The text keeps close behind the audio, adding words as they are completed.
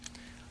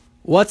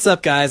What's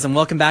up, guys, and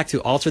welcome back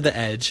to Alter the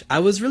Edge. I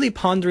was really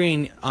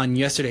pondering on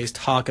yesterday's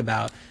talk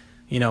about,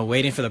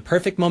 waiting for the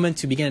perfect moment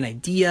to begin an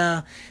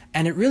idea,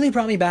 and it really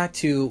brought me back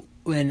to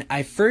when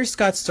I first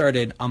got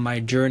started on my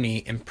journey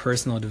in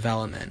personal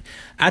development.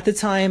 At the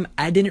time,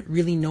 I didn't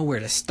really know where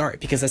to start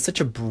because that's such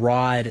a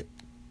broad,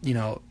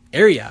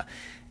 area.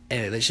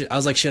 And I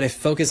was like, should I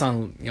focus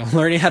on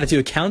learning how to do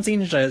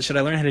accounting? Should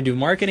I learn how to do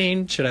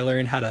marketing? Should I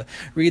learn how to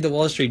read the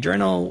Wall Street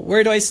Journal?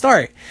 Where do I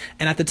start?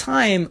 And at the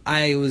time,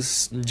 I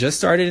was just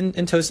started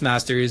in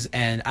Toastmasters,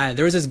 and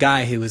there was this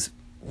guy who was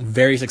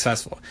very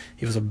successful.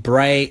 He was a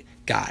bright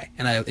guy,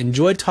 and I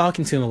enjoyed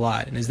talking to him a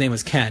lot, and his name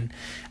was Ken.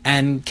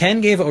 And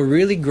Ken gave a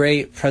really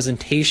great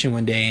presentation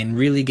one day and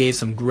really gave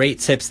some great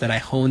tips that I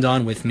honed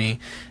on with me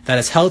that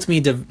has helped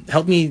me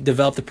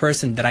develop the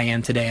person that I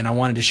am today, and I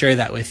wanted to share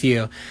that with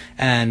you.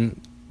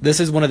 And this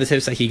is one of the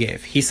tips that he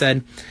gave. He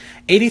said,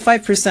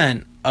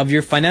 85% of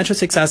your financial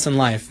success in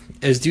life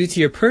is due to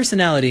your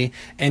personality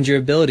and your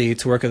ability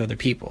to work with other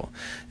people.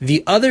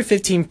 The other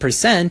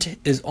 15%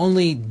 is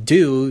only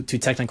due to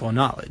technical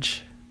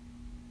knowledge.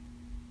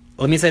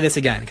 Let me say this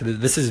again, because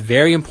this is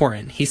very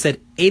important. He said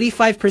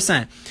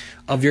 85%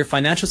 of your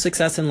financial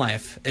success in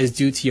life is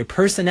due to your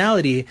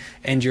personality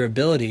and your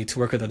ability to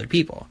work with other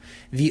people.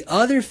 The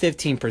other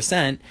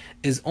 15%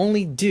 is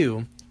only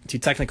due to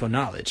technical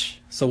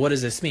knowledge. So what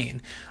does this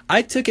mean?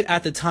 I took it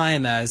at the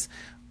time as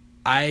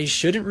I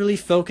shouldn't really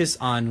focus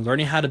on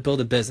learning how to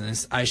build a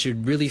business. I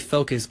should really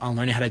focus on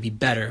learning how to be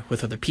better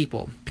with other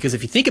people. Because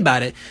if you think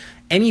about it,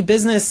 any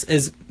business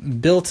is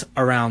built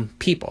around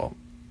people.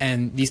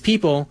 And these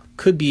people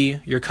could be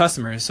your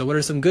customers. So what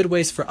are some good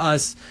ways for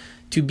us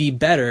to be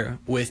better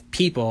with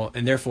people,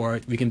 and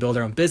therefore we can build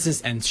our own business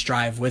and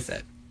strive with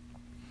it?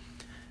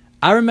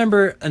 I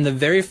remember in the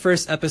very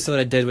first episode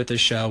I did with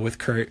this show with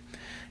Kurt,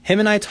 him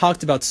and I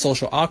talked about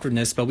social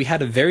awkwardness, but we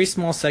had a very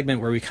small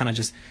segment where we kind of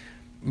just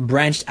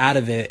branched out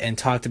of it and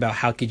talked about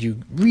how could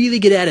you really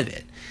get out of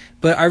it.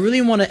 But I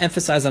really want to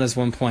emphasize on this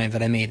one point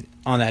that I made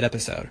on that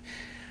episode.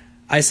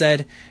 I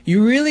said,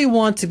 you really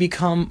want to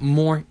become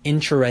more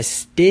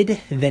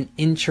interested than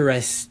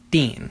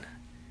interesting.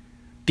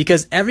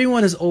 Because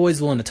everyone is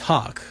always willing to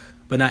talk,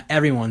 but not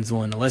everyone's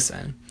willing to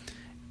listen.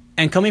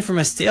 And coming from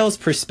a sales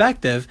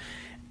perspective,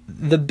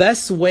 the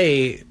best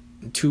way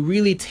to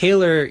really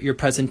tailor your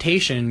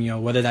presentation,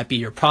 whether that be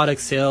your product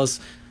sales,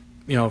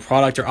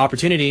 product or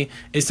opportunity,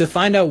 is to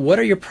find out what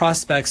are your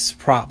prospects'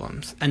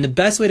 problems. And the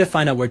best way to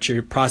find out what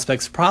your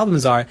prospects'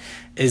 problems are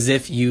is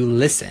if you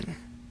listen,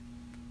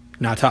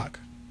 not talk.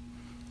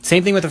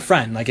 Same thing with a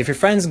friend. Like if your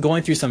friend's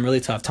going through some really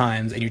tough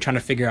times and you're trying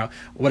to figure out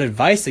what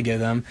advice to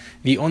give them,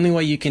 the only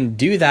way you can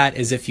do that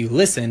is if you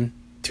listen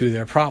to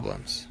their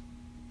problems.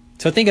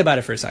 So think about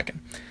it for a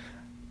second.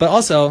 But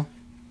also,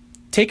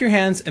 take your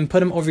hands and put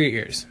them over your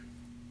ears.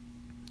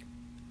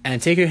 And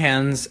take your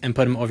hands and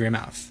put them over your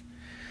mouth.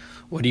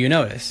 What do you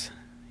notice?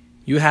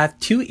 You have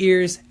 2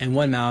 ears and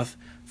 1 mouth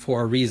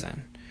for a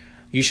reason.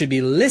 You should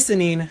be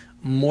listening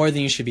more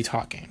than you should be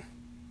talking.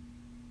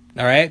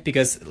 All right?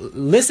 Because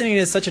listening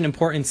is such an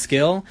important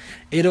skill.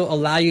 It'll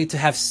allow you to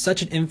have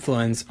such an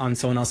influence on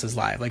someone else's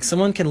life. Like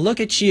someone can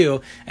look at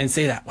you and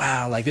say that,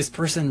 wow, like this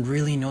person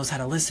really knows how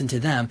to listen to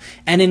them.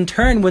 And in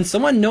turn, when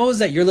someone knows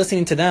that you're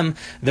listening to them,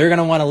 they're going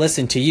to want to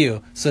listen to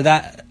you. So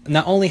that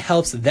not only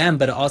helps them,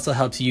 but it also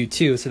helps you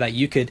too, so that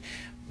you could,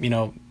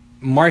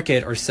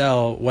 market or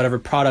sell whatever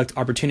product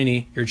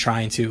opportunity you're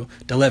trying to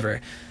deliver.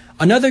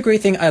 Another great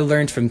thing I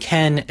learned from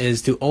Ken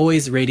is to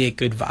always radiate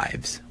good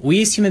vibes.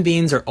 We as human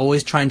beings are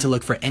always trying to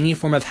look for any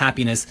form of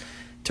happiness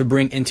to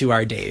bring into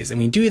our days. And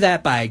we do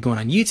that by going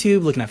on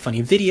YouTube, looking at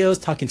funny videos,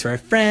 talking to our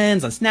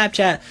friends on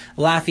Snapchat,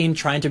 laughing,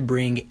 trying to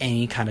bring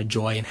any kind of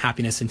joy and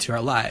happiness into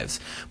our lives.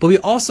 But we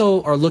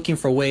also are looking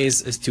for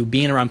ways as to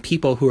being around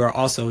people who are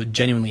also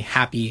genuinely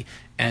happy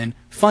and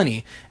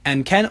funny.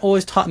 And Ken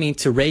always taught me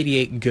to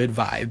radiate good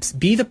vibes.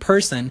 Be the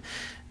person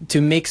to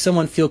make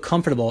someone feel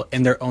comfortable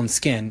in their own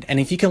skin.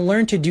 And if you can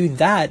learn to do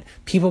that,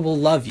 people will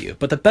love you.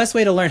 But the best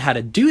way to learn how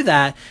to do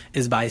that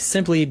is by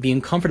simply being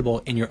comfortable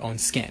in your own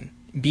skin,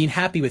 being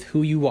happy with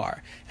who you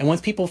are. And once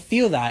people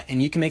feel that,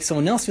 and you can make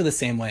someone else feel the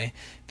same way,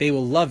 they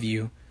will love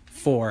you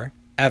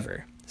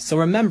forever. So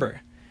remember,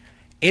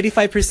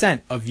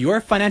 85% of your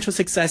financial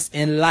success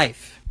in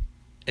life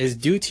is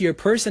due to your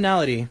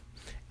personality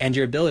and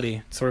your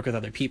ability to work with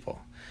other people.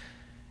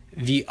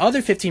 The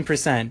other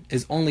 15%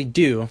 is only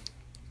due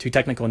to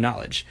technical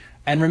knowledge.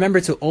 And remember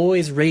to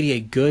always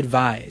radiate good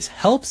vibes.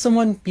 Help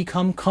someone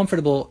become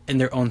comfortable in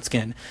their own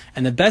skin.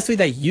 And the best way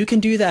that you can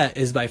do that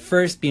is by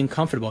first being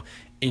comfortable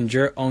in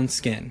your own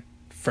skin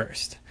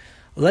first.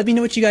 Let me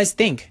know what you guys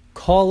think.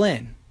 Call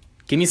in.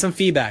 Give me some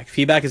feedback.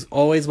 Feedback is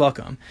always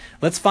welcome.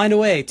 Let's find a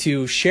way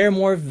to share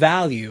more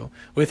value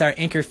with our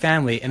Anchor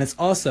family, and let's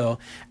also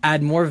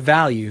add more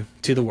value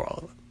to the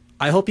world.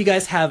 I hope you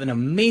guys have an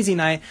amazing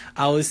night.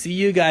 I will see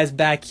you guys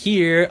back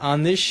here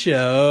on this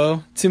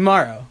show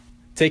tomorrow.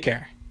 Take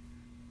care.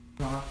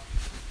 How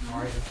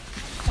are you?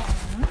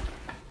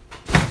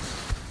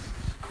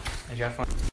 Did you have fun?